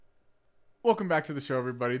Welcome back to the show,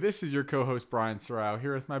 everybody. This is your co-host, Brian Sorrow,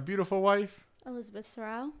 here with my beautiful wife, Elizabeth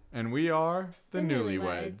Sorrow. And we are the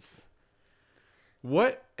Newlyweds.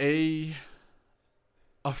 What a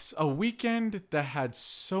weekend that had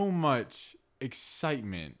so much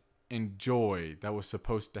excitement and joy that was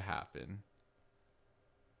supposed to happen.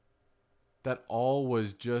 That all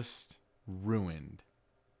was just ruined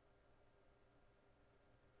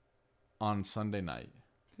on Sunday night.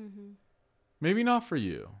 Mm-hmm. Maybe not for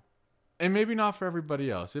you. And maybe not for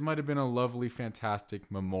everybody else. It might have been a lovely,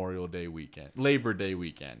 fantastic Memorial Day weekend. Labor Day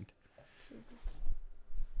weekend. Jesus.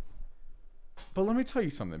 But let me tell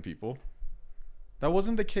you something, people. That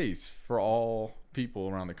wasn't the case for all people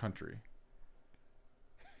around the country.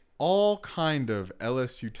 All kind of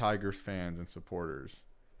LSU Tigers fans and supporters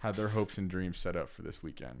had their hopes and dreams set up for this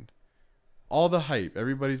weekend. All the hype.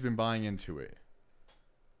 Everybody's been buying into it.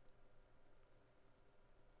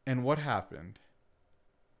 And what happened?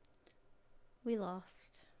 We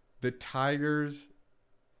lost. The Tigers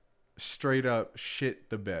straight up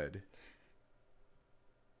shit the bed.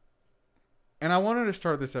 And I wanted to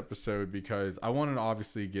start this episode because I wanted to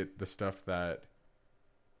obviously get the stuff that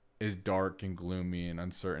is dark and gloomy and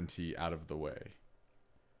uncertainty out of the way.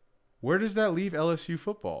 Where does that leave LSU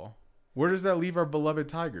football? Where does that leave our beloved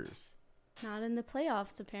Tigers? Not in the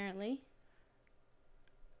playoffs, apparently.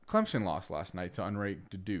 Clemson lost last night to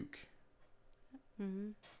unranked Duke. Mm-hmm.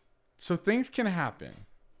 So things can happen.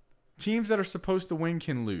 Teams that are supposed to win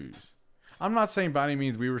can lose. I'm not saying by any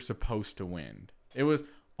means we were supposed to win. It was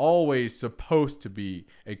always supposed to be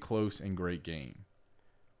a close and great game.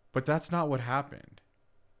 But that's not what happened.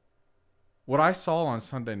 What I saw on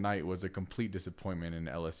Sunday night was a complete disappointment in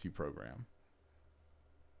the LSU program.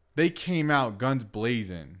 They came out guns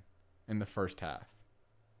blazing in the first half.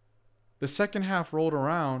 The second half rolled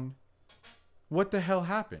around. What the hell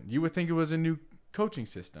happened? You would think it was a new coaching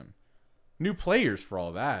system. New players for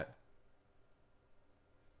all that.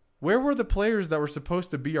 Where were the players that were supposed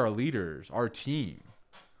to be our leaders, our team?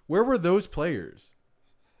 Where were those players?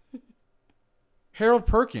 Harold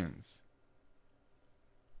Perkins.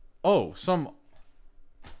 Oh, some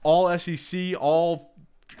all SEC, all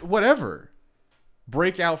whatever.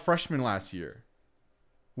 Breakout freshman last year.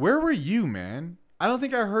 Where were you, man? I don't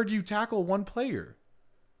think I heard you tackle one player.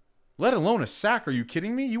 Let alone a sack. Are you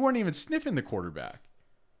kidding me? You weren't even sniffing the quarterback.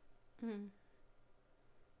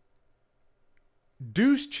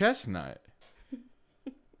 Deuce Chestnut.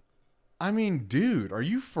 I mean, dude, are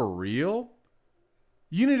you for real?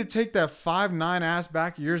 You need to take that 5'9" ass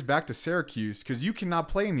back of yours back to Syracuse because you cannot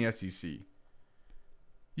play in the SEC.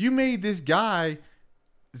 You made this guy,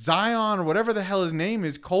 Zion or whatever the hell his name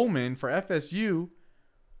is, Coleman for FSU,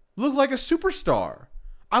 look like a superstar.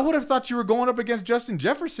 I would have thought you were going up against Justin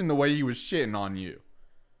Jefferson the way he was shitting on you.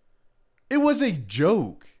 It was a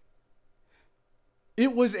joke.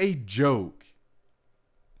 It was a joke.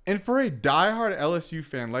 And for a diehard LSU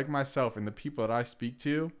fan like myself and the people that I speak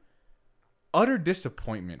to, utter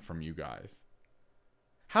disappointment from you guys.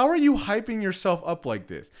 How are you hyping yourself up like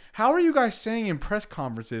this? How are you guys saying in press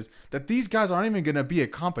conferences that these guys aren't even going to be a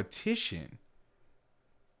competition?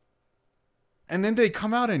 And then they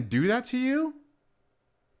come out and do that to you?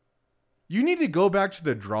 You need to go back to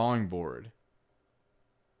the drawing board.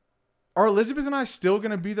 Are Elizabeth and I still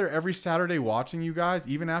going to be there every Saturday watching you guys,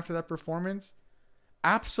 even after that performance?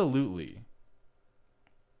 Absolutely.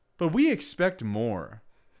 But we expect more.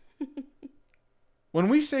 When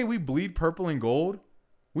we say we bleed purple and gold,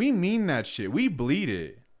 we mean that shit. We bleed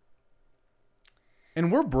it.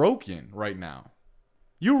 And we're broken right now.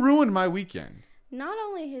 You ruined my weekend. Not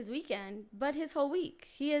only his weekend, but his whole week.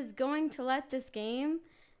 He is going to let this game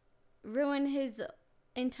ruin his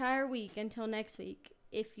entire week until next week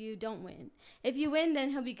if you don't win. If you win, then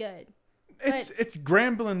he'll be good. It's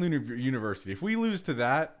Grambling University. If we lose to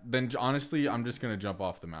that, then honestly, I'm just going to jump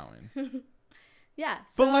off the mountain. Yeah.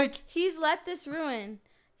 So but he's let this ruin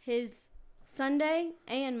his Sunday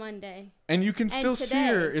and Monday. And you can still see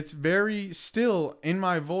her. It's very still in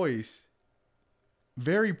my voice,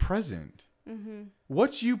 very present. Mm-hmm.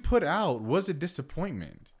 What you put out was a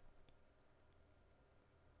disappointment.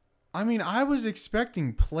 I mean, I was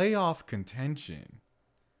expecting playoff contention.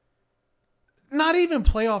 Not even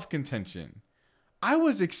playoff contention. I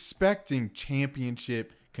was expecting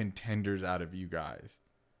championship contenders out of you guys.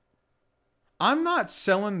 I'm not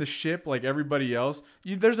selling the ship like everybody else.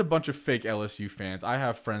 There's a bunch of fake LSU fans. I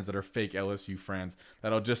have friends that are fake LSU friends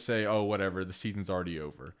that'll just say, oh, whatever, the season's already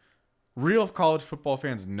over. Real college football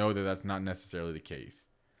fans know that that's not necessarily the case.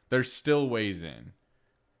 There's still ways in.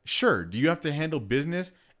 Sure, do you have to handle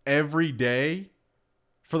business every day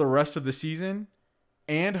for the rest of the season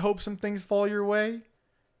and hope some things fall your way?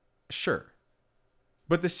 Sure.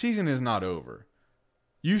 But the season is not over.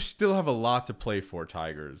 You still have a lot to play for,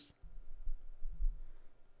 Tigers.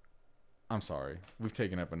 I'm sorry. We've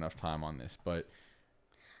taken up enough time on this, but...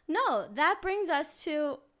 No, that brings us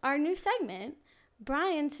to our new segment.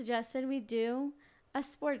 Brian suggested we do a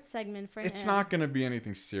sports segment for him. It's not going to be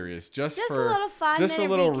anything serious. Just a little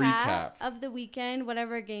 5-minute recap of the weekend,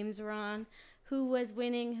 whatever games were on, who was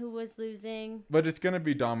winning, who was losing. But it's going to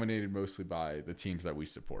be dominated mostly by the teams that we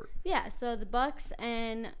support. Yeah, so the Bucks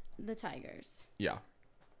and the Tigers. Yeah.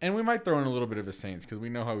 And we might throw in a little bit of a Saints because we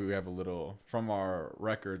know how we have a little, from our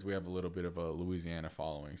records, we have a little bit of a Louisiana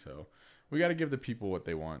following. So we got to give the people what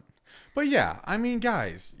they want. But yeah, I mean,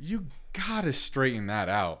 guys, you got to straighten that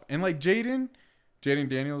out. And like Jaden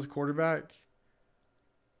Daniels, quarterback,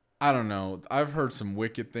 I don't know. I've heard some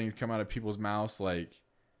wicked things come out of people's mouths. Like,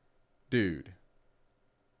 dude,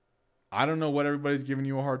 I don't know what everybody's giving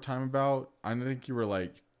you a hard time about. I think you were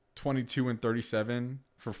like 22 and 37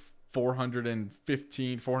 for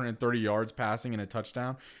 430 yards passing and a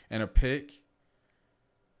touchdown and a pick.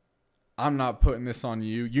 I'm not putting this on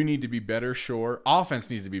you. You need to be better, sure. Offense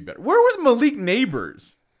needs to be better. Where was Malik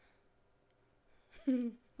Neighbors?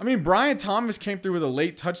 I mean, Brian Thomas came through with a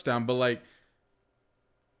late touchdown, but like,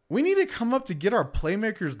 we need to come up to get our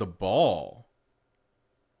playmakers the ball.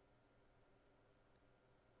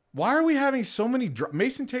 Why are we having so many...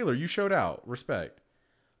 Mason Taylor, you showed out. Respect.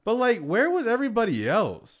 But like, where was everybody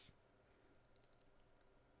else?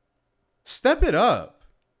 Step it up.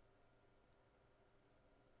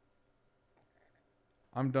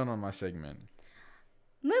 I'm done on my segment.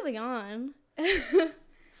 Moving on.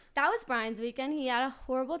 That was Brian's weekend. He had a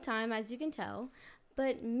horrible time, as you can tell.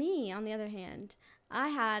 But me, on the other hand, I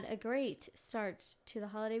had a great start to the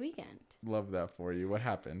holiday weekend. Love that for you. What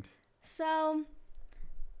happened? So,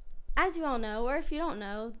 as you all know, or if you don't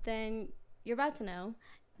know, then you're about to know,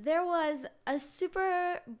 there was a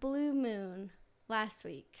super blue moon last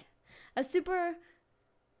week. A super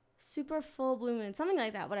full blue moon. Something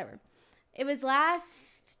like that, whatever. It was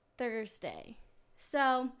last Thursday.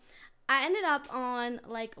 So, I ended up on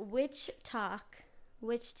like witch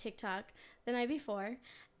TikTok the night before,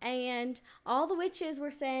 and all the witches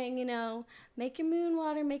were saying, you know, make your moon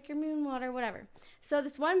water, whatever. So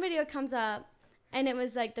this one video comes up, and it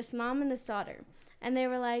was like this mom and this daughter, and they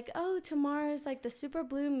were like, oh, tomorrow's like the super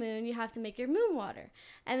blue moon, you have to make your moon water.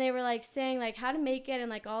 And they were like saying like how to make it and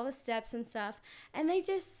like all the steps and stuff, and they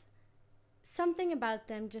just, something about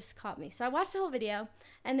them just caught me. So I watched the whole video,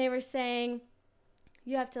 and they were saying,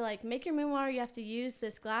 you have to like make your moon water, you have to use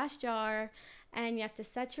this glass jar, and you have to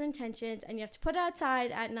set your intentions, and you have to put it outside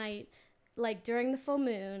at night, like during the full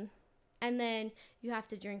moon, and then you have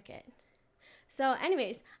to drink it. So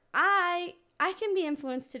anyways, I can be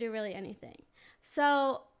influenced to do really anything.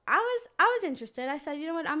 So I was interested. I said, you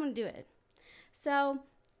know what, I'm going to do it. So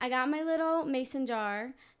I got my little mason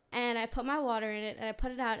jar, and I put my water in it, and I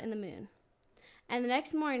put it out in the moon. And the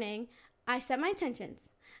next morning, I set my intentions.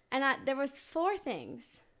 And there was 4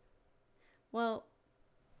 things. Well,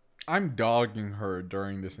 I'm dogging her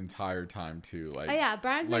during this entire time too. Like, oh yeah,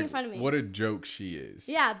 Brian's making fun of me. What a joke she is.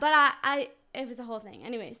 Yeah, but it was a whole thing.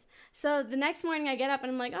 Anyways, so the next morning I get up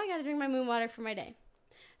and I'm like, oh, I gotta drink my moon water for my day.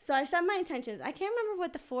 So I set my intentions. I can't remember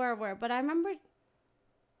what the 4 were, but I remember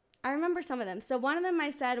some of them. So one of them I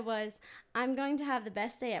said was, I'm going to have the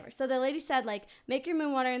best day ever. So the lady said, like, make your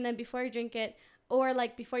moon water, and then before you drink it, or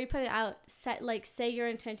like before you put it out, say your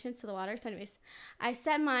intentions to the water. So anyways, I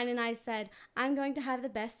set mine, and I said, I'm going to have the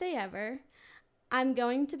best day ever. I'm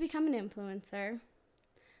going to become an influencer,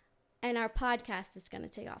 and our podcast is going to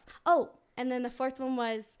take off. Oh, and then the 4th one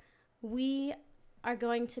was, we are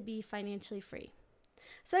going to be financially free.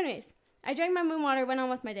 So anyways, I drank my moon water, went on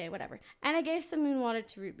with my day, whatever. And I gave some moon water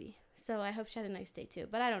to Ruby. So I hope she had a nice day too,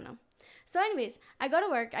 but I don't know. So anyways, I go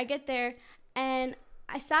to work, I get there, and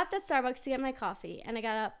I stopped at Starbucks to get my coffee, and I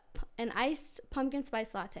got an iced pumpkin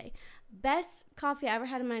spice latte. Best coffee I ever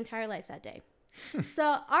had in my entire life that day. So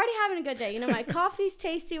already having a good day. You know, my coffee's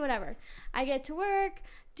tasty, whatever. I get to work,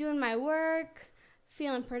 doing my work,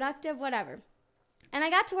 feeling productive, whatever. And I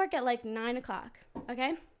got to work at like 9 o'clock,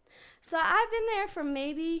 okay? So I've been there for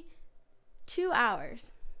maybe 2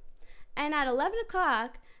 hours. And at 11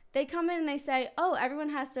 o'clock, they come in and they say, oh, everyone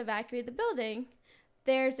has to evacuate the building.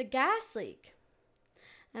 There's a gas leak.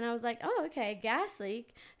 And I was like, oh, okay, gas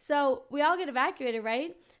leak. So we all get evacuated,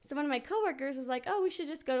 right? So one of my coworkers was like, oh, we should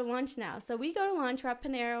just go to lunch now. So we go to lunch, we're at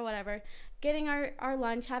Panera, whatever, getting our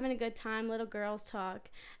lunch, having a good time, little girls talk.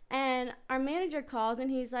 And our manager calls, and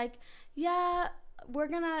he's like, yeah, we're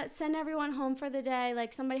going to send everyone home for the day.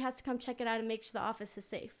 Like, somebody has to come check it out and make sure the office is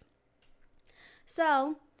safe.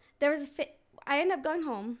 So I ended up going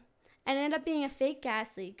home. and it ended up being a fake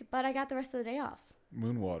gas leak, but I got the rest of the day off.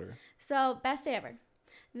 Moon water. So, best day ever.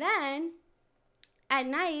 Then, at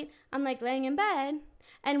night, I'm like laying in bed,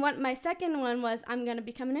 and what my second one was, I'm going to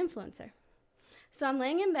become an influencer. So I'm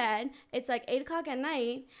laying in bed, it's like 8 o'clock at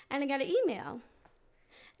night, and I got an email.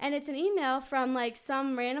 And it's an email from like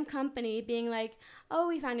some random company being like, oh,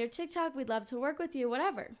 we found your TikTok, we'd love to work with you,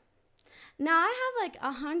 whatever. Now I have like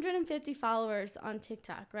 150 followers on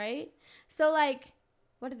TikTok, right? So like,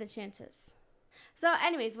 what are the chances? So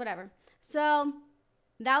anyways, whatever. So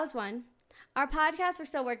that was one. Our podcast we're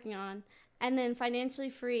still working on. And then financially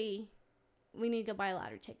free, we need to go buy a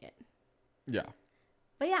lottery ticket. Yeah.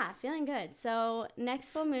 But yeah, feeling good. So next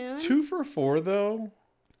full moon. 2 for 4 though.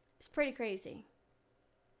 It's pretty crazy.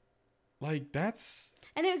 Like that's.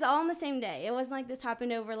 And it was all on the same day. It wasn't like this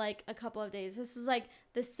happened over like a couple of days. This was like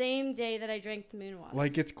the same day that I drank the moon water.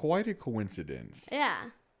 Like it's quite a coincidence. Yeah.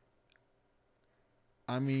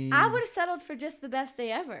 I mean. I would have settled for just the best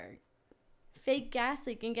day ever. Fake gas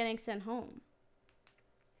leak and getting sent home.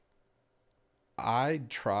 I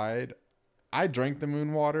drank the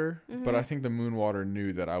moon water, but I think the moon water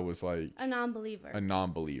knew that I was like a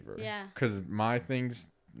non-believer. Yeah. Because my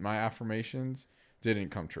affirmations didn't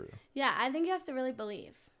come true. Yeah, I think you have to really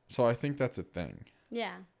believe. So I think that's a thing.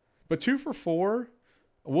 Yeah. But 2 for 4,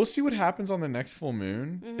 we'll see what happens on the next full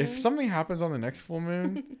moon. Mm-hmm. If something happens on the next full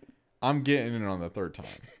moon, I'm getting it on the third time.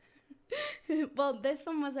 Well, this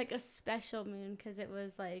one was like a special moon because it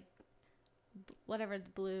was like whatever the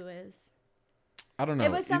blue is. I don't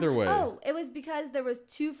know. Either way. Oh, it was because there was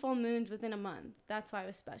 2 full moons within a month. That's why it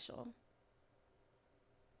was special.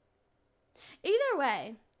 Either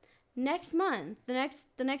way, next month, the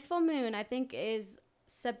next full moon, I think, is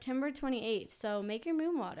September 28th. So make your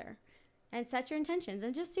moon water and set your intentions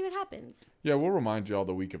and just see what happens. Yeah, we'll remind you all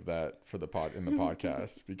the week of that for the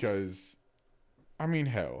podcast because, I mean,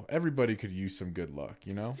 hell, everybody could use some good luck,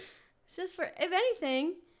 you know? It's just if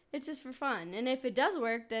anything, it's just for fun. And if it does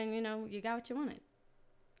work, then, you got what you wanted.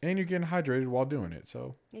 And you're getting hydrated while doing it,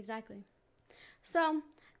 so. Exactly. So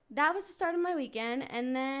that was the start of my weekend,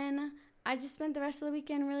 and then I just spent the rest of the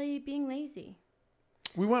weekend really being lazy.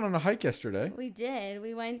 We went on a hike yesterday. We did.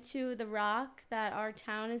 We went to the rock that our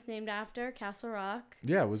town is named after, Castle Rock.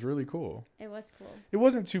 Yeah, it was really cool. It was cool. It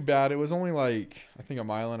wasn't too bad. It was only like, I think, 1.5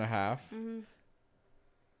 miles. Mm-hmm.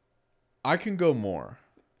 I can go more.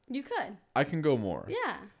 You could. I can go more.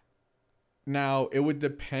 Yeah. Now, it would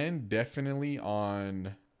depend definitely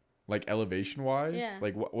on, like, elevation-wise. Yeah.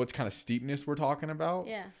 Like, what kind of steepness we're talking about.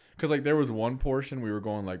 Yeah. Because, like, there was one portion we were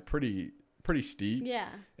going, like, pretty steep. Yeah.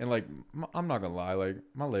 And, like, I'm not going to lie. Like,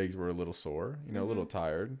 my legs were a little sore. A little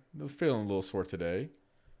tired. I was feeling a little sore today.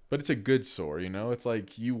 But it's a good sore, It's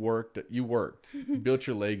like you worked. Built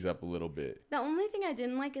your legs up a little bit. The only thing I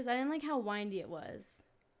didn't like is I didn't like how windy it was.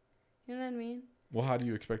 You know what I mean? Well, how do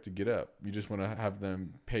you expect to get up? You just want to have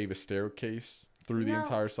them pave a staircase through the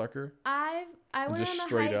entire sucker? I went just on a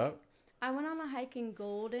straight hike. up? I went on a hike in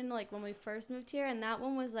Golden, like, when we first moved here, and that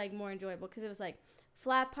one was, like, more enjoyable because it was, like,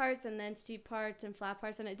 flat parts and then steep parts and flat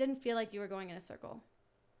parts, and it didn't feel like you were going in a circle.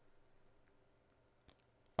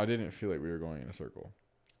 I didn't feel like we were going in a circle.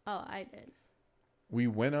 Oh, I did. We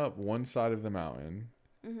went up one side of the mountain.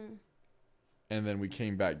 Mm-hmm. And then we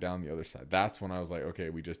came back down the other side. That's when I was like, okay,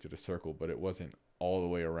 we just did a circle, but it wasn't all the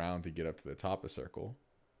way around to get up to the top of the circle.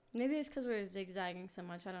 Maybe it's because we were zigzagging so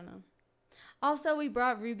much. I don't know. Also, we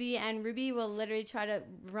brought Ruby, and Ruby will literally try to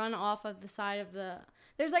run off of the side of the...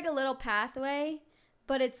 There's, like, a little pathway,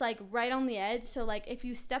 but it's, like, right on the edge. So, like, if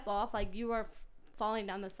you step off, like, you are falling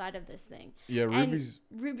down the side of this thing. Yeah,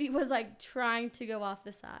 Ruby was, like, trying to go off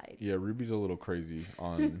the side. Yeah, Ruby's a little crazy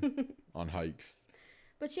on on hikes.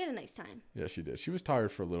 But she had a nice time. Yeah, she did. She was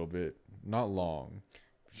tired for a little bit. Not long.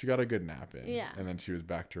 She got a good nap in. Yeah. And then she was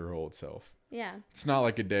back to her old self. Yeah. It's not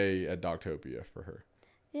like a day at Doctopia for her.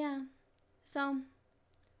 Yeah. So,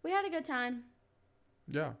 we had a good time.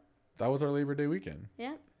 Yeah. That was our Labor Day weekend.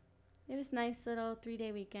 Yeah. It was a nice little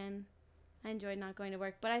 3-day weekend. I enjoyed not going to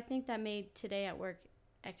work. But I think that made today at work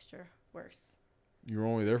extra worse. You were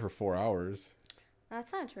only there for 4 hours.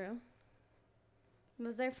 That's not true. I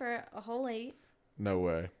was there for a whole 8. No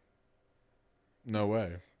way. No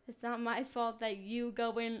way. It's not my fault that you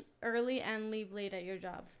go in early and leave late at your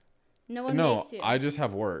job. No one makes you. No, I just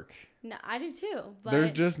have work. No, I do too. But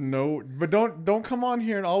there's just no... But don't come on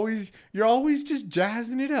here and you're always just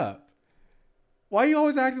jazzing it up. Why are you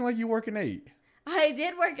always acting like you work an 8? I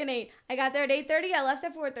did work an 8. I got there at 8:30. I left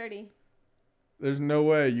at 4:30. There's no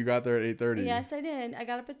way you got there at 8:30. Yes, I did. I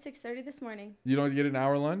got up at 6:30 this morning. You don't get an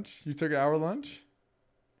hour lunch? You took an hour lunch?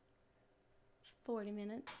 40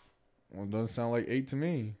 minutes. Well, it doesn't sound like 8 to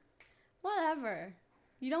me. Whatever.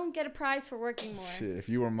 You don't get a prize for working more. Shit, if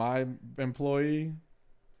you were my employee,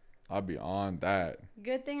 I'd be on that.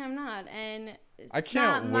 Good thing I'm not. And it's I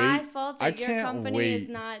can't not wait. my fault that your company wait. is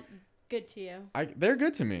not good to you. They're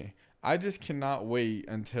good to me. I just cannot wait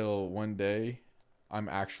until one day I'm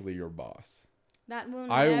actually your boss. That will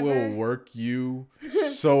never... I will work you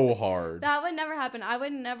so hard. That would never happen. I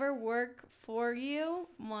would never work for you,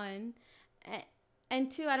 one.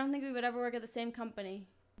 And two, I don't think we would ever work at the same company.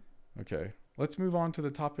 Okay. Let's move on to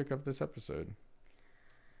the topic of this episode.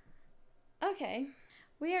 Okay.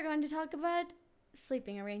 We are going to talk about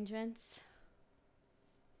sleeping arrangements.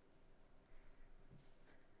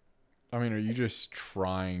 I mean, are you just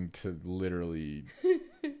trying to literally...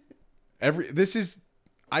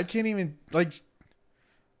 I can't even, like...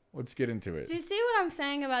 Let's get into it. Do you see what I'm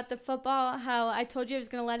saying about the football? How I told you I was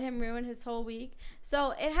going to let him ruin his whole week?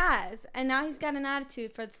 So it has. And now he's got an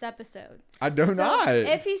attitude for this episode. I do not.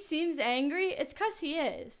 If he seems angry, it's because he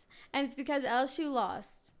is. And it's because LSU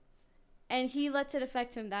lost. And he lets it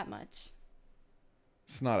affect him that much.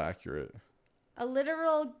 It's not accurate. A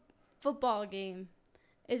literal football game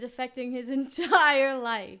is affecting his entire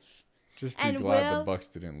life. Just be glad the Bucks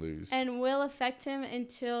didn't lose. And will affect him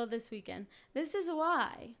until this weekend. This is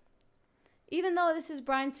why. Even though this is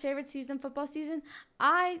Brian's favorite season, football season,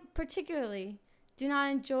 I particularly do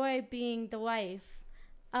not enjoy being the wife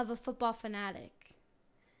of a football fanatic.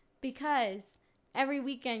 Because every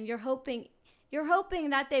weekend you're hoping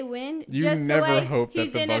that they win. You just never so hope that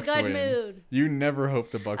he's the in Bucks a good win. mood. You never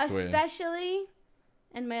hope the Bucks win. Especially,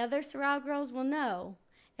 and my other Sorrel girls will know,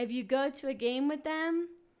 if you go to a game with them,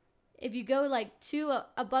 if you go like to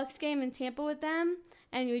a Bucks game in Tampa with them,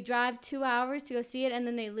 and you drive 2 hours to go see it, and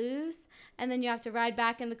then they lose, and then you have to ride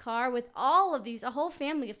back in the car with all of these, a whole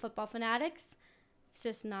family of football fanatics, it's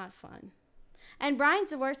just not fun. And Brian's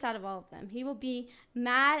the worst out of all of them. He will be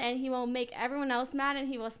mad, and he will make everyone else mad, and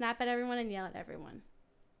he will snap at everyone and yell at everyone.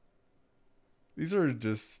 These are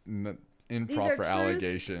just improper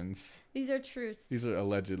allegations. These are truths. These are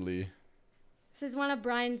allegedly. This is one of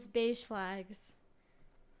Brian's beige flags.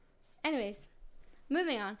 Anyways,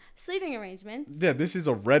 moving on. Sleeping arrangements. Yeah, this is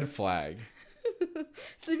a red flag.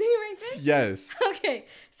 Sleeping arrangements? Yes. Okay,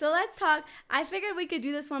 so let's talk. I figured we could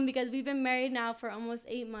do this one because we've been married now for almost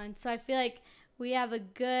 8 months. So I feel like we have a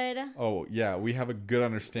good... Oh, yeah, we have a good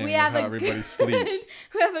understanding of how everybody sleeps.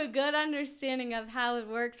 We have a good understanding of how it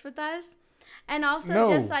works with us. And also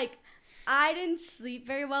just like, I didn't sleep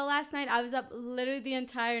very well last night. I was up literally the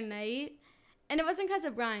entire night. And it wasn't because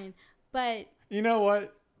of Brian, but... You know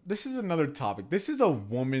what? This is another topic. This is a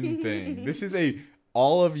woman thing. This is a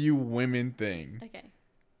all of you women thing. Okay.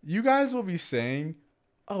 You guys will be saying,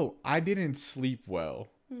 oh, I didn't sleep well.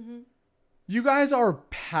 Mm-hmm. You guys are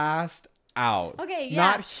passed out. Okay, yeah.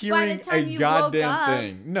 Not hearing a goddamn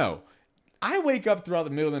thing. No. I wake up throughout the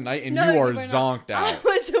middle of the night and you are zonked out. I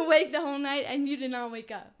was awake the whole night and you did not wake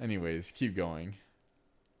up. Anyways, keep going.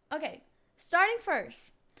 Okay. Starting first.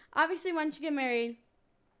 Obviously, once you get married,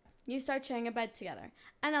 you start sharing a bed together.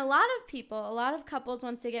 And a lot of couples,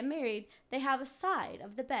 once they get married, they have a side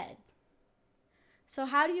of the bed. So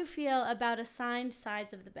how do you feel about assigned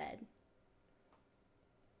sides of the bed?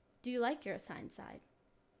 Do you like your assigned side?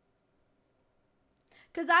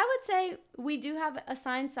 Because I would say we do have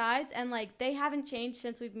assigned sides, and like they haven't changed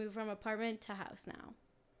since we've moved from apartment to house now.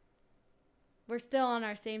 We're still on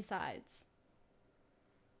our same sides.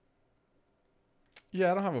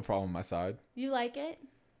 Yeah, I don't have a problem with my side. You like it?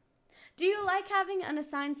 Do you like having an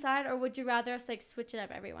assigned side, or would you rather us like switch it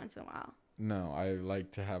up every once in a while? No, I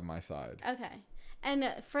like to have my side. Okay.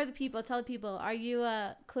 And for the people, tell the people, are you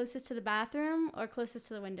closest to the bathroom or closest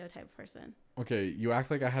to the window type of person? Okay, you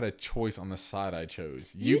act like I had a choice on the side I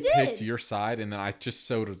chose. You picked did. your side, and then I just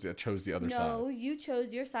chose the other side. No, you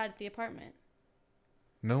chose your side at the apartment.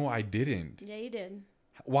 No, I didn't. Yeah, you did.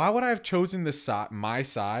 Why would I have chosen my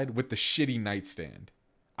side with the shitty nightstand?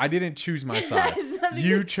 I didn't choose my side.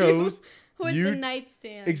 You chose with the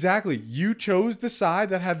nightstand. Exactly. You chose the side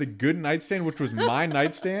that had the good nightstand, which was my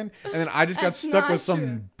nightstand, and then I just got stuck with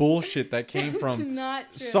some bullshit that came from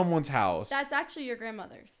someone's house. That's actually your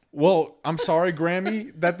grandmother's. Well, I'm sorry,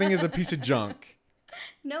 Grammy. That thing is a piece of junk.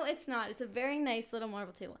 No, it's not. It's a very nice little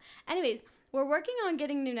marble table. Anyways, we're working on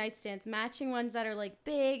getting new nightstands, matching ones that are like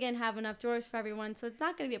big and have enough drawers for everyone, so it's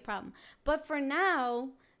not going to be a problem. But for now,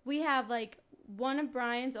 we have like one of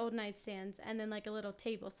Brian's old nightstands and then like a little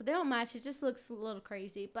table. So they don't match. It just looks a little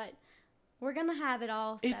crazy, but we're going to have it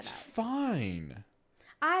all set up. It's fine.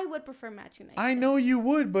 I would prefer matching nightstands. I know you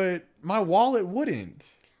would, but my wallet wouldn't.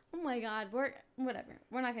 Oh my God. Whatever.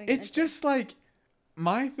 We're not going to get It's just like,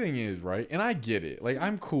 my thing is, right, and I get it. Like,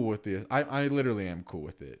 I'm cool with this. I literally am cool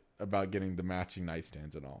with it. about getting the matching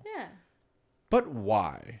nightstands and all. Yeah. But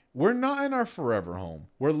why? We're not in our forever home.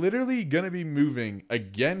 We're literally going to be moving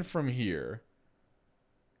again from here.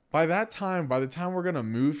 By the time we're going to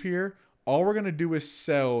move here, all we're going to do is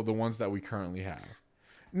sell the ones that we currently have.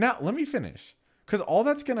 Now, let me finish. Because all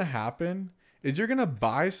that's going to happen is you're going to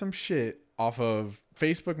buy some shit off of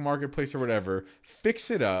Facebook Marketplace or whatever, fix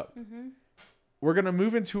it up. Mm-hmm. We're going to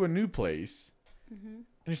move into a new place. Mm-hmm.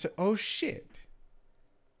 And you say, oh, shit.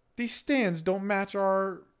 These stands don't match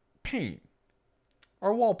our paint.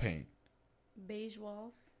 Our wall paint. Beige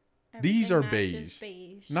walls. These are beige.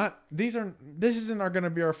 This isn't going to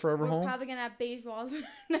be our forever home. We're probably going to have beige walls.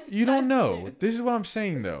 You don't know. Too. This is what I'm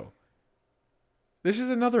saying, though. This is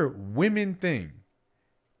another women thing.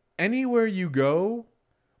 Anywhere you go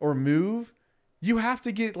or move, you have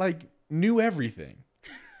to get, like, new everything.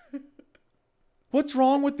 What's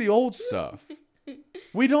wrong with the old stuff?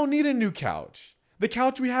 We don't need a new couch. The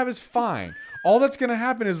couch we have is fine. All that's going to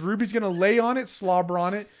happen is Ruby's going to lay on it, slobber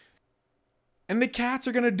on it, and the cats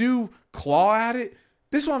are going to do claw at it.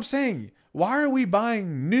 This is what I'm saying. Why are we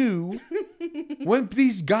buying new when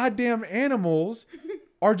these goddamn animals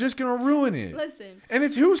are just going to ruin it? Listen. And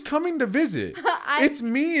it's who's coming to visit. It's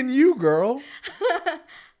me and you, girl.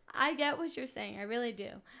 I get what you're saying. I really do.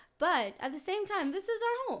 But at the same time, this is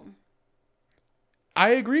our home.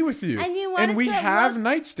 I agree with you. And we have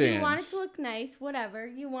nightstands. You want it to look nice, whatever.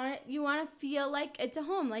 You want to feel like it's a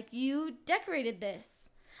home, like you decorated this.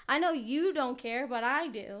 I know you don't care, but I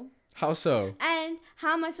do. How so? And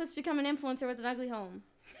how am I supposed to become an influencer with an ugly home?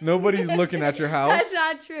 Nobody's looking at your house. That's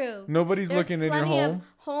not true. Nobody's looking in your home. There's plenty of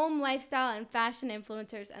home lifestyle and fashion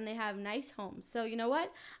influencers, and they have nice homes. So you know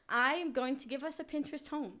what? I'm going to give us a Pinterest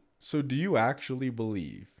home. So do you actually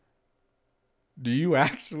believe?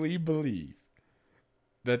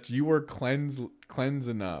 That you were cleanse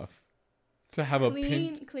enough to have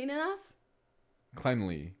clean enough?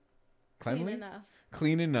 Cleanly.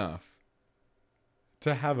 Clean enough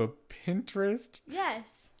To have a Pinterest?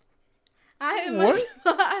 Yes. I am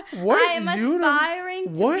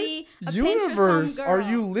aspiring to be a Pinterest home girl. What universe are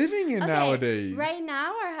you living in nowadays? Right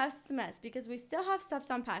now our house is a mess because we still have stuff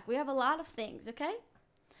to unpack. We have a lot of things, okay?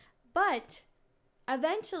 But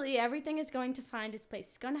eventually, everything is going to find its place.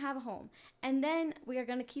 It's going to have a home. And then we are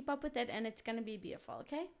going to keep up with it, and it's going to be beautiful,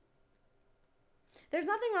 okay? There's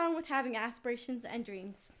nothing wrong with having aspirations and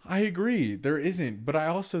dreams. I agree. There isn't. But I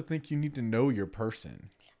also think you need to know your person.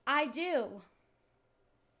 I do.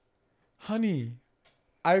 Honey,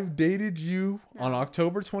 I've dated you on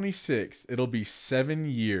October 26th. It'll be 7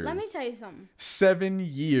 years. Let me tell you something. 7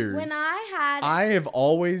 years. When I have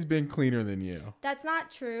always been cleaner than you. That's not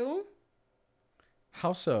true.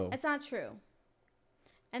 How so? It's not true.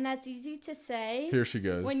 And that's easy to say. Here she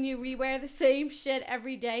goes. When you rewear the same shit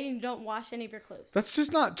every day and you don't wash any of your clothes. That's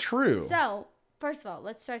just not true. So, first of all,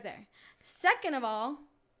 let's start there. Second of all,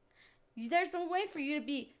 there's no way for you to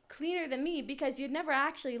be cleaner than me because you've never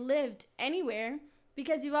actually lived anywhere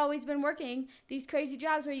because you've always been working these crazy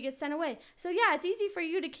jobs where you get sent away. So, yeah, it's easy for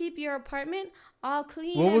you to keep your apartment all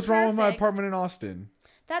clean. What was wrong with my apartment in Austin?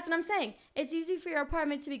 That's what I'm saying. It's easy for your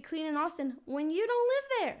apartment to be clean in Austin when you don't live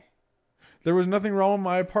there. There was nothing wrong with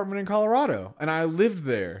my apartment in Colorado, and I lived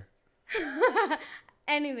there.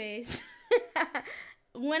 Anyways,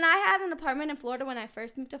 when I had an apartment in Florida, when I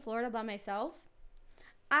first moved to Florida by myself,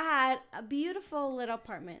 I had a beautiful little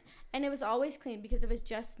apartment, and it was always clean because it was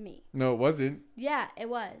just me. No, it wasn't. Yeah, it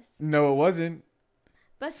was. No, it wasn't.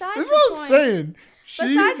 Besides That's what I'm saying.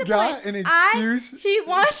 She's got an excuse. He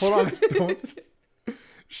wants. Hold on. Don't.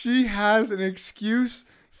 She has an excuse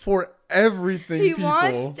for everything. He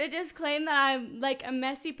wants to just claim that I'm like a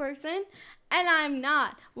messy person, and I'm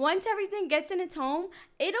not. Once everything gets in its home,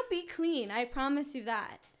 it'll be clean. I promise you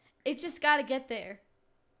that. It just got to get there.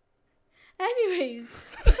 Anyways,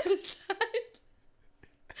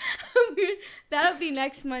 that'll be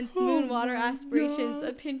next month's Moon Water Aspirations,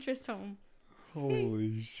 a Pinterest home.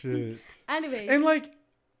 Holy shit. Anyways. And like,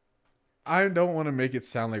 I don't want to make it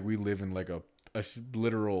sound like we live in like a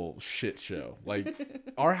literal shit show. Like,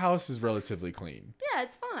 our house is relatively clean. Yeah,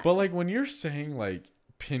 it's fine. But like, when you're saying like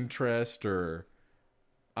Pinterest or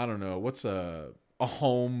I don't know, what's a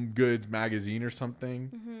home goods magazine or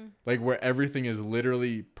something, like where everything is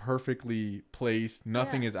literally perfectly placed,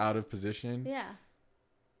 nothing is out of position. Yeah.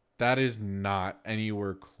 That is not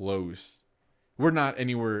anywhere close. We're not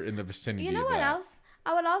anywhere in the vicinity of that. You know what else?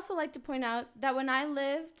 I would also like to point out that when I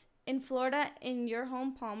lived in Florida in your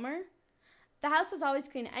home, Palmer, the house was always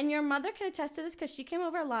clean. And your mother can attest to this because she came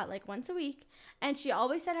over a lot, like once a week. And she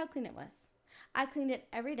always said how clean it was. I cleaned it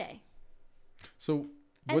every day. So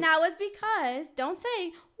And that was because, don't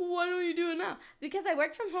say, what are you doing now? Because I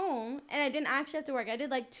worked from home and I didn't actually have to work. I did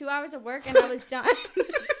like 2 hours of work and I was done.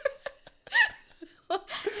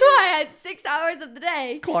 So I had 6 hours of the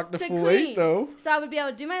day. Clock the to full clean. 8 though. So I would be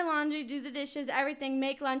able to do my laundry, do the dishes, everything,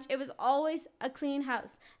 make lunch. It was always a clean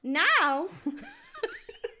house. Now,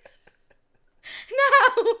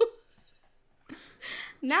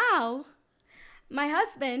 now, my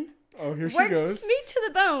husband Here she works goes. me to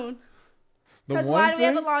the bone. Because why do we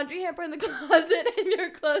have a laundry hamper in the closet and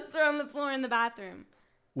your clothes are on the floor in the bathroom?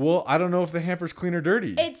 Well, I don't know if the hamper's clean or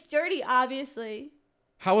dirty. It's dirty, obviously.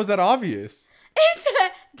 How is that obvious? It's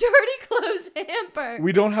a dirty clothes hamper.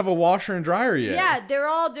 We don't have a washer and dryer yet. Yeah, they're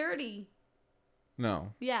all dirty.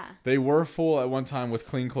 No. Yeah. They were full at one time with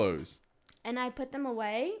clean clothes. And I put them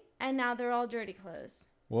away, and now they're all dirty clothes.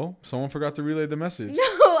 Well, someone forgot to relay the message.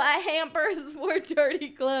 No, a hamper is for dirty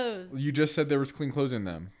clothes. You just said there was clean clothes in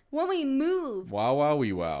them. When we moved. Wow, wow,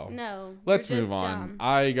 wee, wow. No. Let's we're move just on. dumb.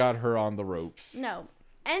 I got her on the ropes. No.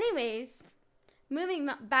 Anyways, moving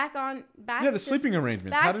back Yeah, the sleeping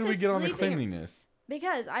arrangements. How did we get on the sleeping. cleanliness?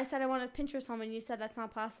 Because I said I want a Pinterest home, and you said that's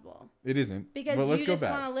not possible. It isn't. Because but let's you go just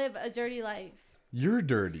back. want to live a dirty life. You're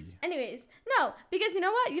dirty. Anyways, no, because you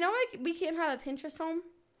know what? You know why we can't have a Pinterest home?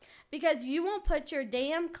 Because you won't put your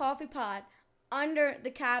damn coffee pot under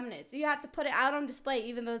the cabinets. You have to put it out on display,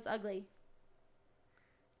 even though it's ugly.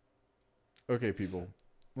 Okay, people.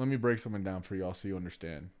 Let me break something down for y'all so you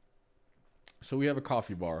understand. So we have a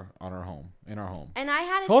coffee bar in our home. And I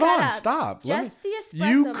had it Hold set on, up. stop. Just the espresso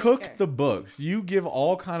You cook maker. the books. You give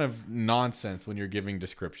all kind of nonsense when you're giving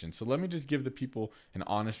descriptions. So let me just give the people an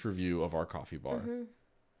honest review of our coffee bar. Mm-hmm.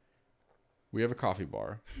 We have a coffee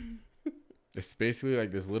bar. It's basically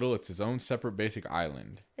like this little, it's its own separate basic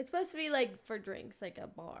island. It's supposed to be like for drinks, like a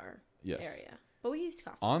bar area. But we use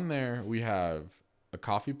coffee. On there, we have a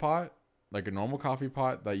coffee pot, like a normal coffee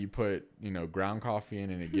pot that you put, ground coffee in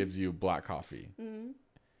and it gives you black coffee. Mm-hmm.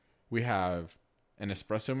 We have an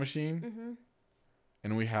espresso machine, Mm-hmm.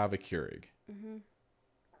 and we have a Keurig. Mm-hmm.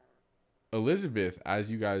 Elizabeth,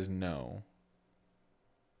 as you guys know,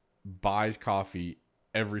 buys coffee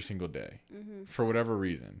every single day for whatever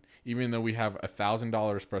reason. Even though we have $1,000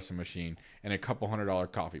 espresso machine and a couple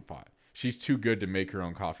 $100 coffee pot, she's too good to make her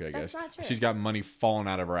own coffee. I guess That's not true. She's got money falling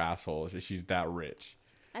out of her asshole. She's that rich.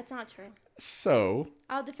 That's not true. So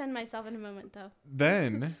I'll defend myself in a moment, though.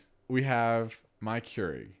 then we have my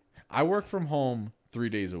Keurig. I work from home 3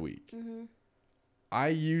 days a week. Mm-hmm. I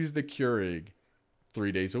use the Keurig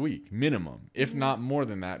 3 days a week, minimum, if not more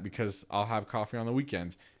than that, because I'll have coffee on the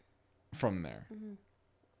weekends from there. Mm-hmm.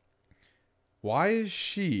 Why is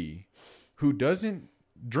she, who doesn't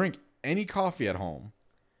drink any coffee at home,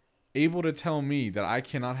 able to tell me that I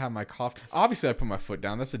cannot have my coffee? Obviously, I put my foot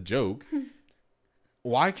down. That's a joke.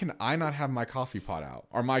 Why can I not have my coffee pot out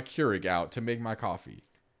or my Keurig out to make my coffee?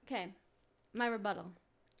 Okay, my rebuttal.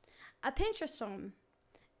 A Pinterest home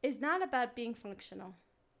is not about being functional.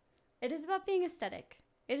 It is about being aesthetic.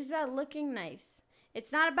 It is about looking nice.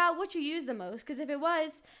 It's not about what you use the most, because if it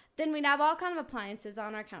was, then we'd have all kind of appliances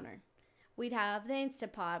on our counter. We'd have the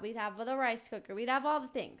Instant Pot. We'd have the rice cooker. We'd have all the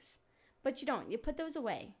things. But you don't. You put those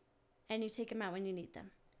away, and you take them out when you need them.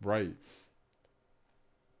 Right.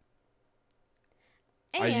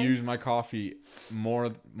 And, I use my coffee more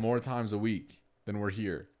times a week than we're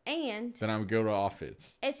here. And Then I would go to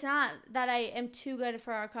office. it's not that I am too good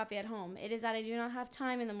for our coffee at home. It is that I do not have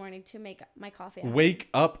time in the morning to make my coffee at home. Wake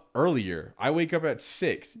up earlier. I wake up at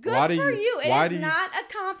 6. Good why for do you. It why is do you, not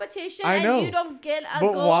a competition, I know. and you don't get a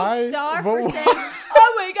But gold why- star but for why- saying,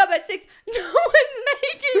 "I wake up at 6." No one's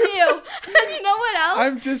making you. And you know what else?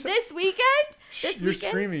 I'm just. This weekend, You're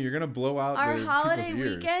screaming. You're gonna blow out our the holiday people's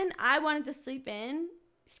ears. weekend, I wanted to sleep in.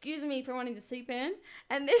 Excuse me for wanting to sleep in.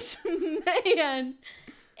 And this man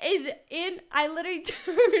is in. I literally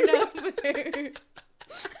turn over.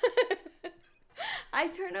 I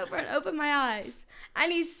turn over and open my eyes,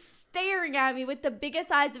 and he's staring at me with the biggest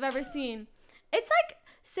eyes I've ever seen. It's like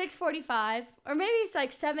 6:45, or maybe it's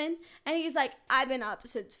like 7, and he's like, "I've been up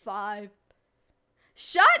since 5."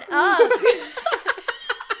 Shut up.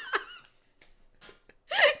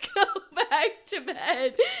 Go back to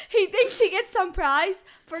bed. He thinks he gets some prize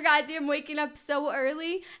for goddamn waking up so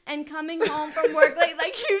early and coming home from work late,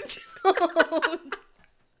 like you don't.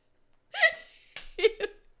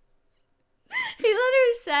 He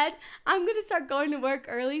literally said, "I'm going to start going to work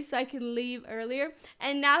early so I can leave earlier."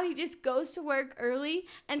 And now he just goes to work early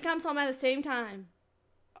and comes home at the same time.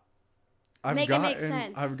 Make it make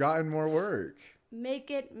sense. I've gotten more work.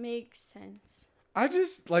 Make it make sense. I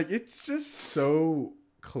just it's just so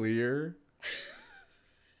clear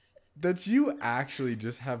that you actually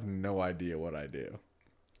just have no idea what I do.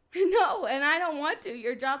 No, and I don't want to.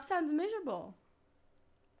 Your job sounds miserable.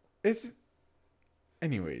 It's.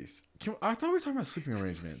 Anyways, I thought we were talking about sleeping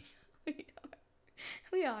arrangements.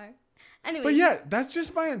 We are. Anyways. But yeah, that's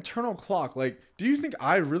just my internal clock. Like, do you think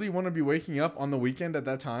I really want to be waking up on the weekend at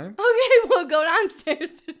that time? Okay, well, go downstairs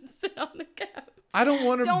and sit on the couch. I don't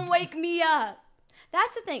want to. Don't wake me up.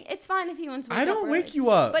 That's the thing. It's fine if he wants to wake up. I don't wake you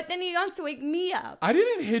up. But then he wants to wake me up. I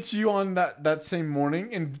didn't hit you on that same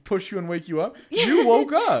morning and push you and wake you up. You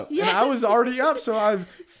woke up. Yes. And I was already up, so I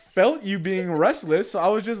felt you being restless, so I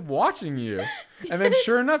was just watching you. And then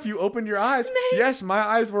sure enough, you opened your eyes. Maybe. Yes, my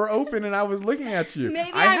eyes were open and I was looking at you.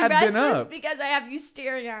 Maybe I I'm had restless been up. because I have you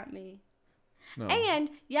staring at me. No. And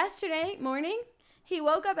yesterday morning, he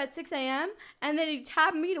woke up at 6 a.m. and then he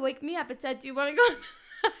tapped me to wake me up and said, "Do you want to go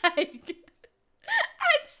on a hike?"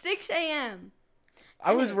 At 6 a.m.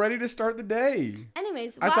 I was ready to start the day.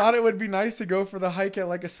 Anyways. I thought it would be nice to go for the hike at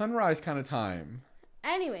like a sunrise kind of time.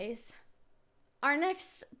 Anyways, our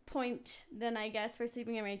next point then, I guess, for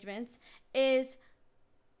sleeping arrangements is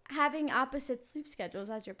having opposite sleep schedules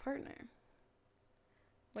as your partner.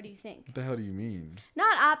 What do you think? What the hell do you mean?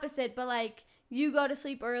 Not opposite, but like you go to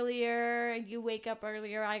sleep earlier, you wake up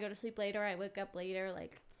earlier, I go to sleep later, I wake up later.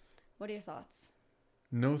 Like, what are your thoughts?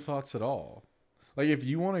 No thoughts at all. Like, if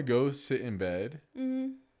you want to go sit in bed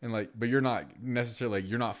and like, but you're not necessarily like,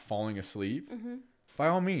 you're not falling asleep, by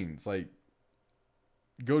all means, like,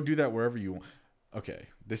 go do that wherever you want. Okay,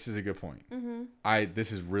 this is a good point.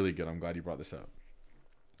 This is really good. I'm glad you brought this up.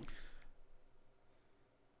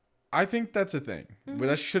 I think that's a thing. But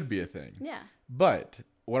that should be a thing. Yeah. But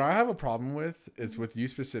what I have a problem with is with you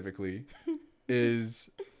specifically is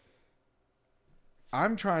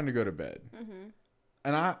I'm trying to go to bed.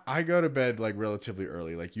 And I go to bed like relatively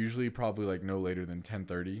early, like usually probably like no later than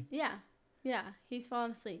 10:30. Yeah. Yeah. He's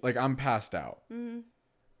falling asleep. Like I'm passed out.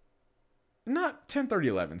 Not 10:30,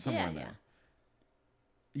 11, somewhere in there. Yeah.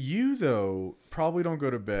 You though probably don't go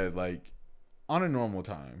to bed like on a normal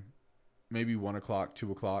time. Maybe 1 o'clock, 2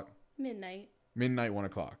 o'clock. Midnight, 1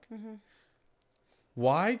 o'clock.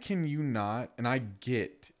 Why can you not? And I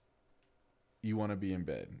get you want to be in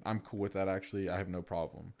bed. I'm cool with that actually. I have no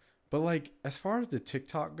problem. But like as far as the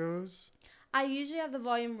TikTok goes, I usually have the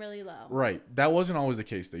volume really low. Right. That wasn't always the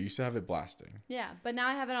case though. You used to have it blasting. Yeah, but now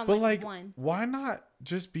I have it on But like like, one. why not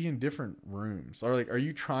just be in different rooms? Or like, are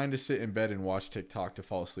you trying to sit in bed and watch TikTok to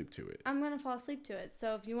fall asleep to it? I'm gonna fall asleep to it.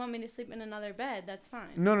 So if you want me to sleep in another bed, that's fine.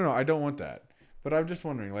 No. I don't want that. But I'm just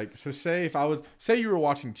wondering, like, so say you were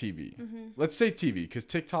watching TV. Let's say TV, because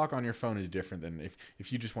TikTok on your phone is different than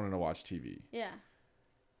if you just wanted to watch TV. Yeah.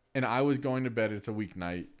 And I was going to bed, it's a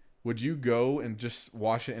weeknight. Would you go and just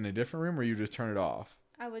watch it in a different room, or you just turn it off?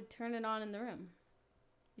 I would turn it on in the room.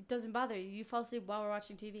 It doesn't bother you. You fall asleep while we're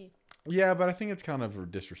watching TV. Yeah, but I think it's kind of a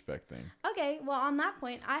disrespect thing. Okay, well, on that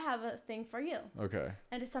point, I have a thing for you. Okay.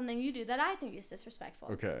 And it's something you do that I think is disrespectful.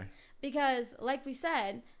 Okay. Because, like we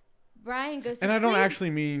said, Brian goes to And I sleep. don't actually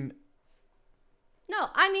mean... No,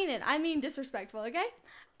 I mean it. I mean disrespectful, okay?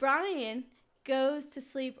 Brian goes to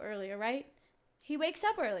sleep earlier, right? He wakes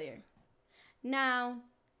up earlier. Now,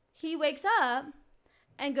 he wakes up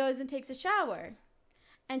and goes and takes a shower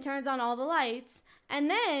and turns on all the lights and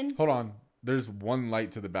then... Hold on. There's one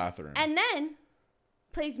light to the bathroom. And then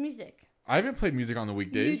plays music. I haven't played music on the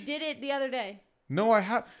weekdays. You did it the other day. No, I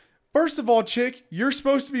have. First of all, chick, you're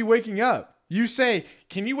supposed to be waking up. You say,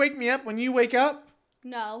 "Can you wake me up when you wake up?"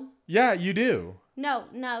 No. Yeah, you do. No.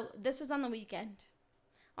 This was on the weekend.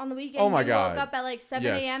 On the weekend, Oh my you God. woke up at like 7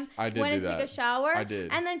 Yes, a.m., I did went do and took that. a shower, I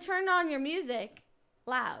did. and then turned on your music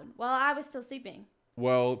loud while I was still sleeping.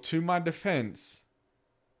 Well, to my defense,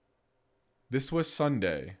 this was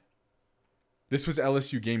Sunday. This was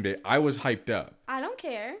LSU game day. I was hyped up. I don't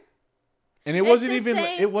care. And it It's wasn't the even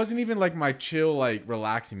same- it wasn't even like my chill, like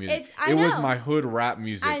relaxing music. I It was know. my hood rap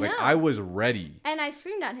music. I Like know. I was ready. And I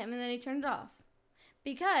screamed at him, and then he turned it off.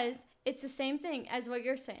 Because it's the same thing as what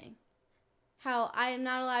you're saying. How I am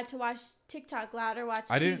not allowed to watch TikTok loud or watch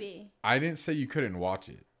TV. I didn't say you couldn't watch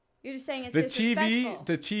it. You're just saying it's The disrespectful.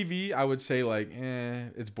 TV, I would say like,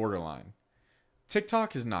 it's borderline.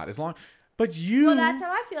 TikTok is not as long, but you. Well, that's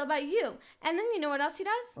how I feel about you. And then you know what else he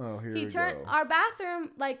does? Oh, here He we turned go. our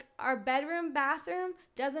bathroom, like our bedroom bathroom,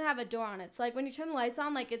 doesn't have a door on it. So like when you turn the lights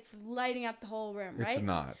on, like it's lighting up the whole room, right? It's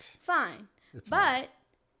not. Fine. It's But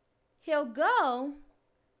he'll get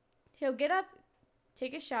up,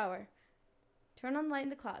 take a shower, turn on the light in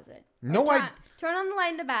the closet. No, turn on the light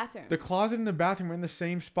in the bathroom. The closet and the bathroom are in the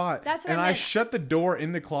same spot. That's what and I I meant. shut the door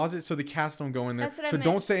in the closet so the cats don't go in there. That's what I So meant.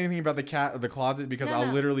 don't say anything about the closet because No, I'll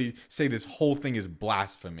no. literally say this whole thing is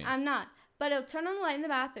blasphemy. I'm not. But he'll turn on the light in the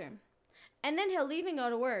bathroom. And then he'll leave and go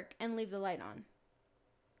to work and leave the light on.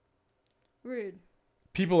 Rude.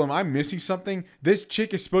 People, am I missing something? This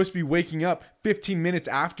chick is supposed to be waking up 15 minutes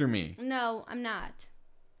after me. No, I'm not.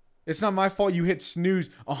 It's not my fault you hit snooze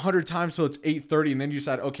 100 times till it's 8:30 and then you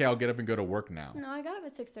decide, okay, I'll get up and go to work now. No, I got up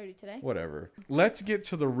at 6:30 today. Whatever. Let's get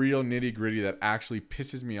to the real nitty gritty that actually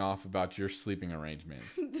pisses me off about your sleeping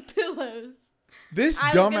arrangements. The pillows. This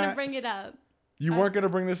I dumbass. was going to bring it up. You weren't going to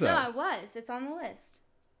bring this No, up. I was. It's on the list.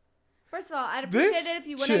 First of all, I'd appreciate it if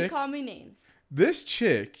you wouldn't call me names. This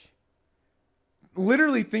chick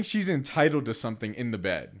literally thinks she's entitled to something in the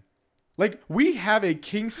bed. Like, we have a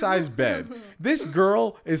king-size bed. This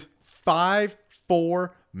girl is 5'4"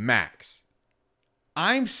 max.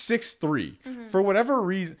 I'm 6'3". Mm-hmm. For whatever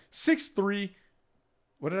reason, 6'3".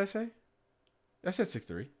 What did I say? I said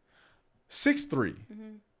 6'3". 6'3".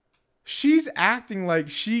 Mm-hmm. She's acting like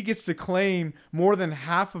she gets to claim more than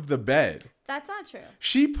half of the bed. That's not true.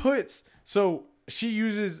 She's so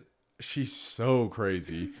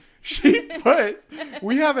crazy.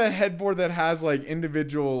 We have a headboard that has like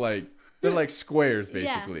individual, like, they're like squares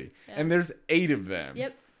basically. Yeah. And there's 8 of them.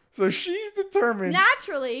 Yep. So she's determined.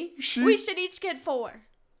 Naturally, we should each get 4.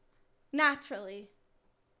 Naturally.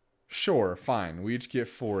 Sure, fine. We each get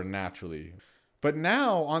 4 naturally. But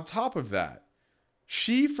now, on top of that,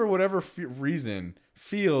 she, for whatever reason,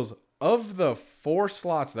 feels of the 4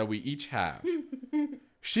 slots that we each have,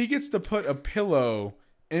 she gets to put a pillow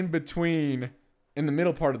in the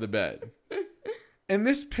middle part of the bed. And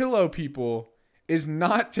this pillow, people, is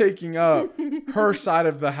not taking up her side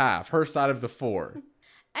of the 4.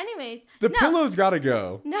 Anyways, the pillow's got to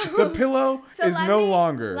go. No. The pillow is no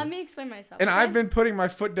longer. Let me explain myself. And okay? I've been putting my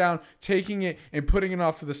foot down, taking it, and putting it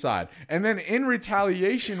off to the side. And then in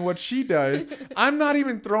retaliation, what she does, I'm not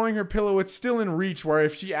even throwing her pillow. It's still in reach where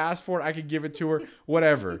if she asks for it, I could give it to her,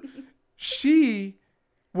 whatever. She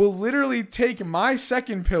will literally take my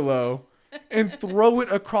second pillow and throw it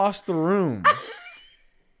across the room.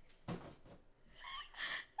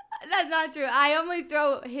 That's not true. I only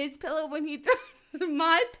throw his pillow when he throws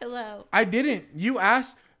my pillow. I didn't. You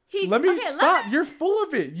asked. Let me stop. You're full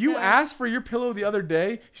of it. You asked for your pillow the other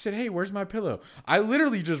day. You said, hey, where's my pillow? I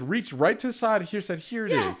literally just reached right to the side here, said, here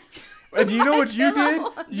it is. And you know what you did?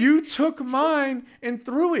 You took mine and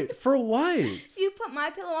threw it. For what? You put my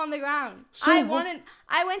pillow on the ground. So I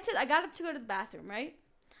got up to go to the bathroom, right?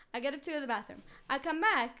 I get up to go to the bathroom. I come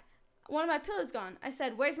back. One of my pillows gone. I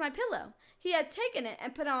said, where's my pillow? He had taken it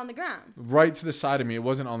and put it on the ground. Right to the side of me. It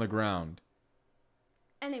wasn't on the ground.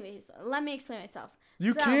 Anyways, let me explain myself.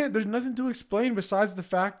 You can't. There's nothing to explain besides the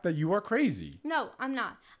fact that you are crazy. No, I'm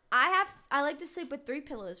not. I like to sleep with 3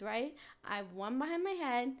 pillows, right? I have 1 behind my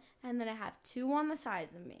head, and then I have 2 on the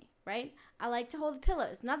sides of me, right? I like to hold the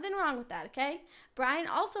pillows. Nothing wrong with that, okay? Brian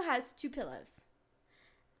also has 2 pillows.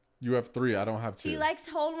 You have 3. I don't have 2. He likes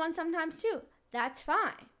to hold one sometimes too. That's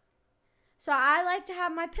fine. So I like to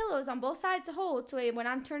have my pillows on both sides to hold, so when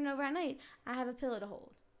I'm turning over at night, I have a pillow to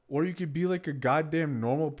hold. Or you could be like a goddamn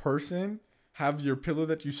normal person, have your pillow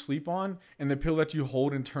that you sleep on, and the pillow that you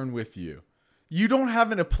hold and turn with you. You don't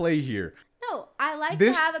have a play here. No, I like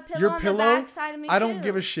to have a pillow on the back side of me I don't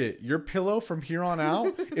give a shit. Your pillow from here on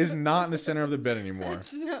out is not in the center of the bed anymore.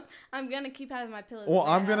 No, I'm going to keep having my pillows. Well,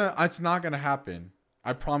 it's not going to happen.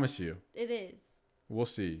 I promise you. It is. We'll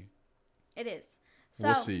see. It is. So,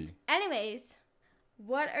 we'll see. Anyways,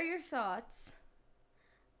 what are your thoughts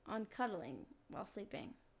on cuddling while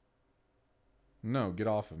sleeping? No, get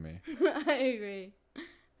off of me. I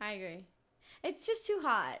agree. It's just too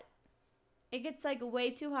hot. It gets like way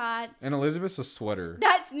too hot. And Elizabeth's a sweater.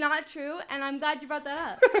 That's not true, and I'm glad you brought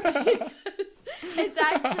that up. It's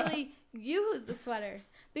actually you who's the sweater.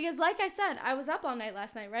 Because like I said, I was up all night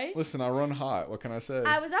last night, right? Listen, I run hot. What can I say?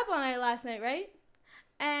 I was up all night last night, right?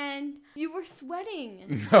 And you were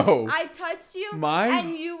sweating. No. I touched you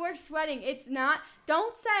and you were sweating.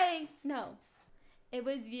 Don't say no. It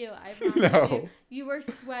was you. I promise you. You were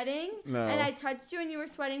sweating. No. And I touched you and you were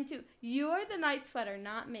sweating too. You're the night sweater,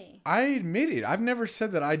 not me. I admit it. I've never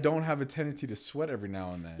said that I don't have a tendency to sweat every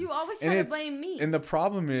now and then. You always try to blame me. And the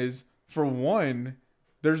problem is, for one,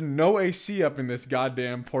 there's no AC up in this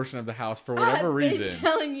goddamn portion of the house for whatever reason. I've been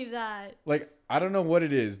telling you that. Like, I don't know what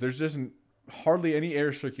it is. There's just hardly any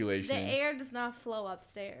air circulation. The air does not flow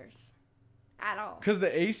upstairs at all. Because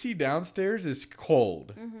the AC downstairs is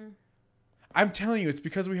cold. Mm-hmm. I'm telling you, it's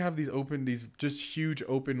because we have these just huge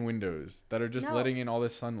open windows that are just letting in all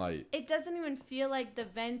this sunlight. It doesn't even feel like the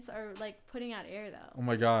vents are like putting out air though. Oh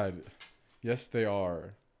my God. Yes, they are.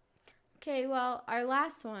 Okay, well, our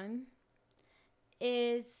last one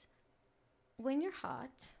is when you're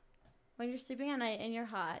hot, when you're sleeping at night and you're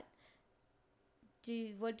hot,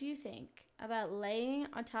 what do you think about laying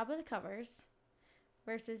on top of the covers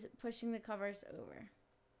versus pushing the covers over?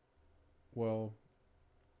 Well,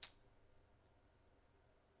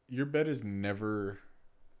 your bed is never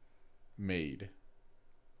made.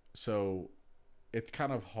 So it's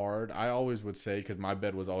kind of hard. I always would say, because my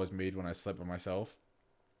bed was always made when I slept by myself,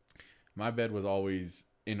 my bed was always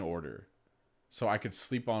in order. So I could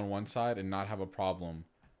sleep on one side and not have a problem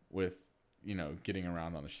with, getting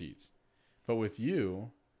around on the sheets. But with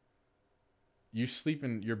you sleep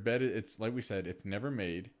in your bed. It's like we said, it's never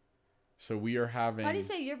made. So we are having... How do you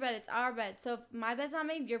say your bed? It's our bed. So if my bed's not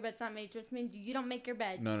made, your bed's not made, which means you don't make your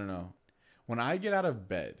bed. No. When I get out of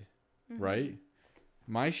bed, right,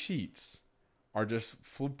 my sheets are just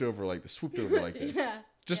swooped over like this. Yeah.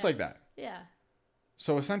 Just like that. Yeah.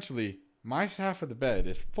 So essentially, my half of the bed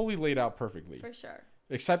is fully laid out perfectly. For sure.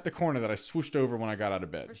 Except the corner that I swooshed over when I got out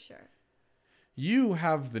of bed. For sure. You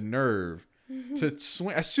have the nerve to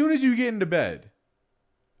swing... As soon as you get into bed,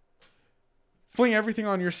 fling everything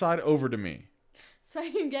on your side over to me. So I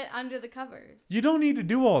can get under the covers. You don't need to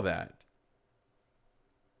do all that.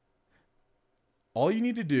 All you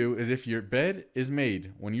need to do is, if your bed is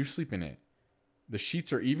made when you sleep in it, the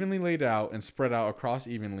sheets are evenly laid out and spread out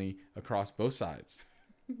evenly across both sides.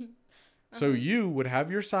 So you would have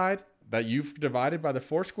your side that you've divided by the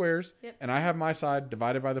 4 squares, yep. And I have my side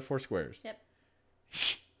divided by the 4 squares. Yep.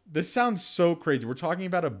 This sounds so crazy. We're talking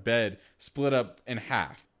about a bed split up in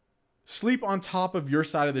half. Sleep on top of your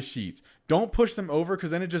side of the sheets. Don't push them over,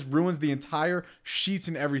 because then it just ruins the entire sheets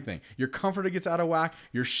and everything. Your comforter gets out of whack.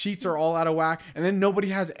 Your sheets are all out of whack. And then nobody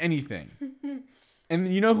has anything.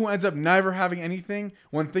 And you know who ends up never having anything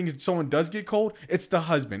when someone does get cold? It's the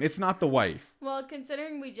husband. It's not the wife. Well,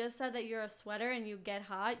 considering we just said that you're a sweater and you get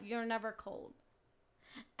hot, you're never cold.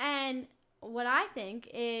 And what I think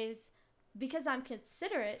is, because I'm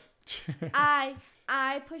considerate,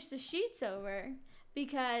 I push the sheets over,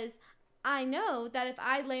 because I know that if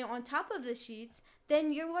I lay on top of the sheets,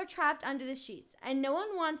 then you are trapped under the sheets. And no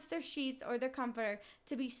one wants their sheets or their comforter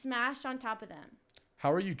to be smashed on top of them.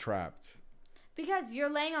 How are you trapped? Because you're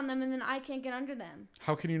laying on them and then I can't get under them.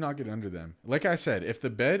 How can you not get under them? Like I said, if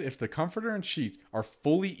the comforter and sheets are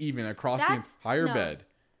fully even across the entire bed.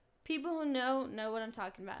 People who know what I'm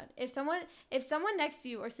talking about. If someone next to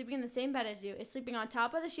you or sleeping in the same bed as you is sleeping on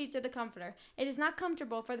top of the sheets or the comforter, it is not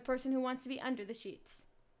comfortable for the person who wants to be under the sheets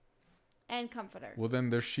and comforter. Well, then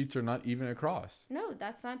their sheets are not even across. No,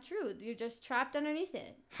 that's not true. You're just trapped underneath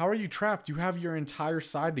it. How are you trapped? You have your entire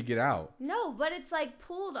side to get out. No, but it's like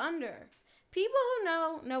pulled under. People who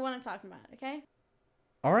know what I'm talking about, okay?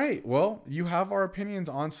 All right. Well, you have our opinions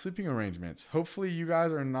on sleeping arrangements. Hopefully you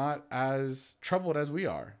guys are not as troubled as we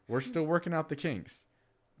are. We're still working out the kinks.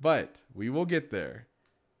 But we will get there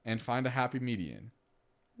and find a happy medium.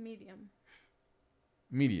 Medium.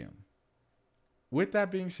 With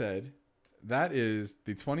that being said, that is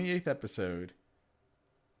the 28th episode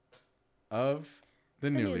of The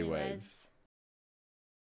Newlyweds.